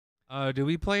Do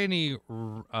we play any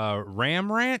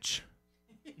Ram Ranch?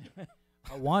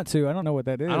 I want to. I don't know what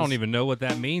that is. I don't even know what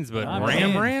that means, but I'm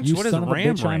Ram in. Ranch? You What is son of a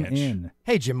Ram bitch, I'm Ranch? in.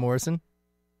 Hey, Jim Morrison.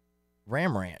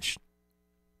 Ram Ranch.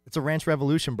 It's a ranch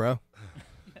revolution, bro.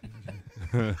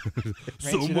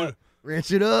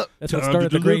 Ranch it up. That's what Time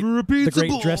started to deliver a the pizza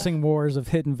great ball. dressing wars of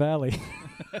Hidden Valley.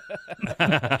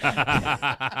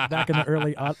 Back in the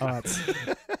early aughts.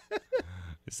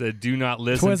 It said, "Do not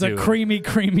listen Twas to a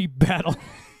creamy battle.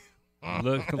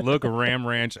 Look, Ram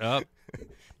Ranch up.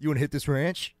 You want to hit this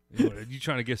ranch? You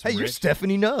trying to get some? Hey, you're ranch?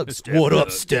 Stephanie Nuggs. Steph What up,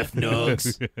 Nuggs. Steph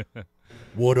Nuggs?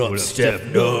 What up, Steph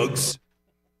Nuggs?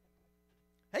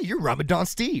 Hey, you're Ramadan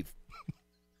Steve.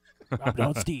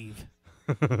 Ramadan Steve.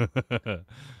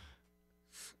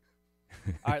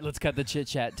 All right, let's cut the chit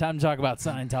chat. Time to talk about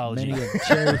Scientology.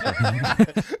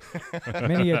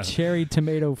 Many a cherry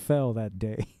tomato fell that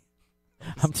day.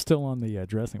 I'm still on the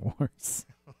dressing wars.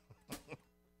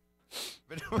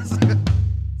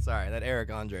 Sorry, that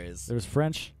Eric Andre is. There was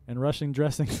French and Russian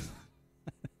dressings.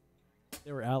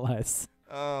 They were allies.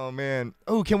 Oh man.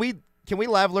 Oh, can we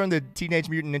live learn the Teenage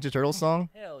Mutant Ninja Turtles song?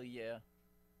 Hell yeah.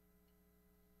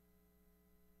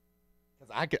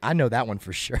 'Cause I know that one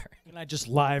for sure. Can I just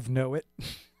live know it?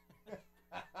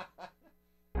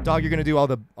 Dog, you're gonna do all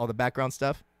the background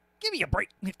stuff. Give me a break.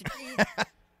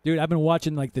 Dude, I've been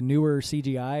watching like the newer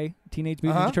CGI Teenage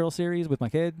Mutant Ninja Turtle series with my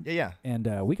kid. Yeah.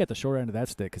 And we got the short end of that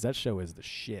stick because that show is the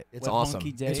shit. It's Wet awesome.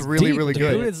 Monkey Day. It's really, Deep, really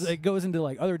dude. good. It goes into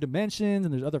like other dimensions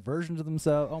and there's other versions of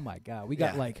themselves. Oh my god, we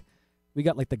got like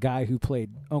the guy who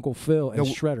played Uncle Phil as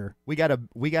Shredder. We got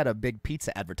a big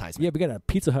pizza advertisement. Yeah, we got a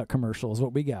Pizza Hut commercial is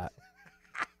what we got.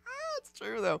 It's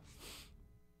true though.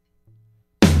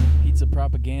 Pizza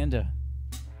propaganda.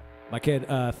 My kid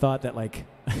thought that like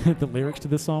the lyrics to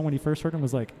this song when he first heard them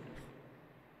was like,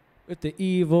 "If the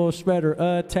evil Shredder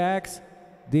attacks,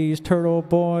 these turtle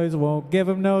boys won't give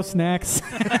him no snacks."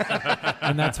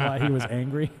 And that's why he was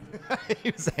angry.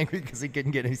 He was angry because he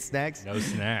couldn't get any snacks. No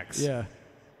snacks. Yeah.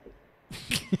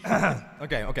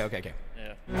 Okay.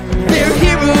 Yeah. They're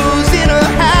heroes in a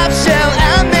half shell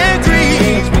and their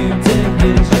dreams.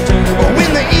 But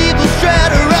when the evil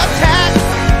Shredder attacks,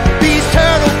 these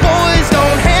turtle boys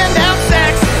don't hand out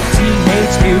snacks.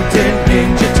 Teenage Mutant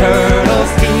Ninja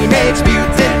Turtles. Teenage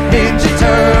Mutant Ninja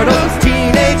Turtles.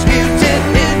 Teenage Mutant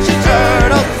Ninja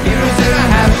Turtles. Heroes in a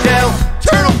half shell.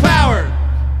 Turtle power.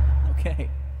 Okay.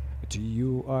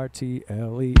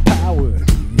 T-U-R-T-L-E power.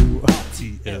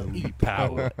 T-L-E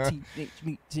power.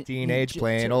 Teenage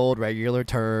plain old regular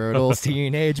turtles.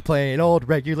 Teenage plain old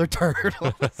regular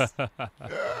turtles.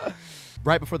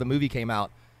 Right before the movie came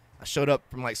out, I showed up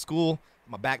from like school,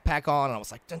 my backpack on, and I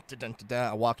was like, dun, dun, dun, dun,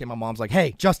 dun. I walk in, my mom's like,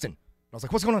 "Hey, Justin." And I was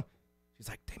like, "What's going on?" She's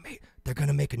like, "They're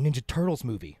gonna make a Ninja Turtles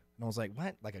movie." And I was like,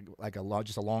 "What?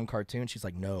 Just a long cartoon?" She's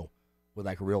like, "No, with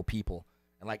like real people."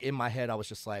 And like in my head, I was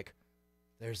just like,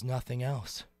 "There's nothing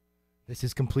else. This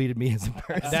has completed me as a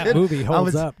person." That movie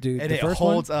holds up, dude. And The it first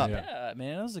holds one? up. Yeah,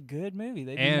 man, it was a good movie.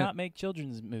 They And do not make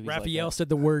children's movies. Raphael like said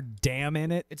the word "damn"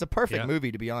 in it. It's a perfect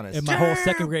movie, to be honest. And my whole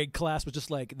second grade class was just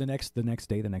like the next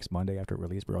Monday after it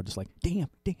released, we're all just like, damn.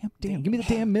 Give me the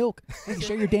damn milk. Hey,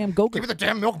 show your damn Go-Gurt. Give me the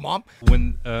damn milk, Mom.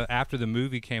 When after the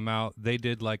movie came out, they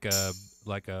did like a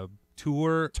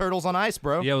tour. Turtles on Ice,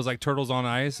 bro. Yeah, it was like Turtles on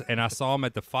Ice, and I saw them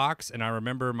at the Fox, and I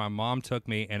remember my mom took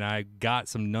me, and I got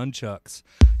some nunchucks,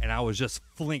 and I was just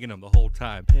flinging them the whole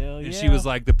time. Hell and yeah. she was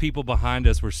like, the people behind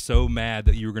us were so mad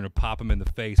that you were going to pop them in the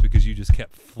face because you just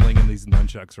kept flinging these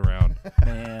nunchucks around.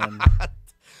 Man.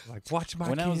 Like, watch my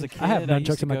When kid. I was a kid, I have used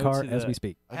nunchucks to in my go car to as the- we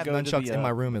speak. I have go to nunchucks the, in my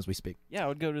room as we speak. Yeah, I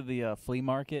would go to the flea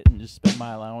market and just spend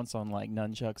my allowance on like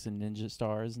nunchucks and ninja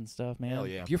stars and stuff, man. Hell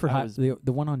yeah. Buford I High, was-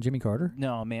 the one on Jimmy Carter?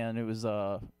 No, man, it was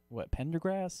what,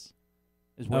 Pendergrass?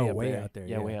 It was Oh, way up way there. out there,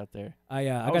 Yeah, yeah. way out there. I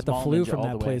was got the mall flu ninja from all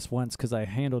that the way. place once because I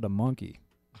handled a monkey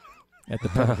at the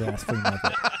Pendergrass flea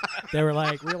market. They were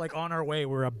like, we were like on our way.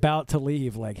 We're about to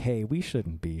leave. Like, hey, we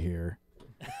shouldn't be here.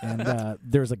 And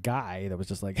there's a guy that was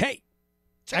just like, hey,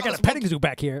 I got a petting zoo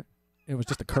back here. It was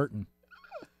just a curtain.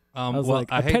 I was well,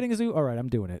 like, I a hate, petting zoo? All right, I'm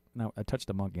doing it. Now I touched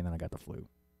the monkey and then I got the flu.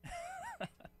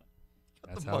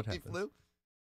 That's The how it monkey happens. flu.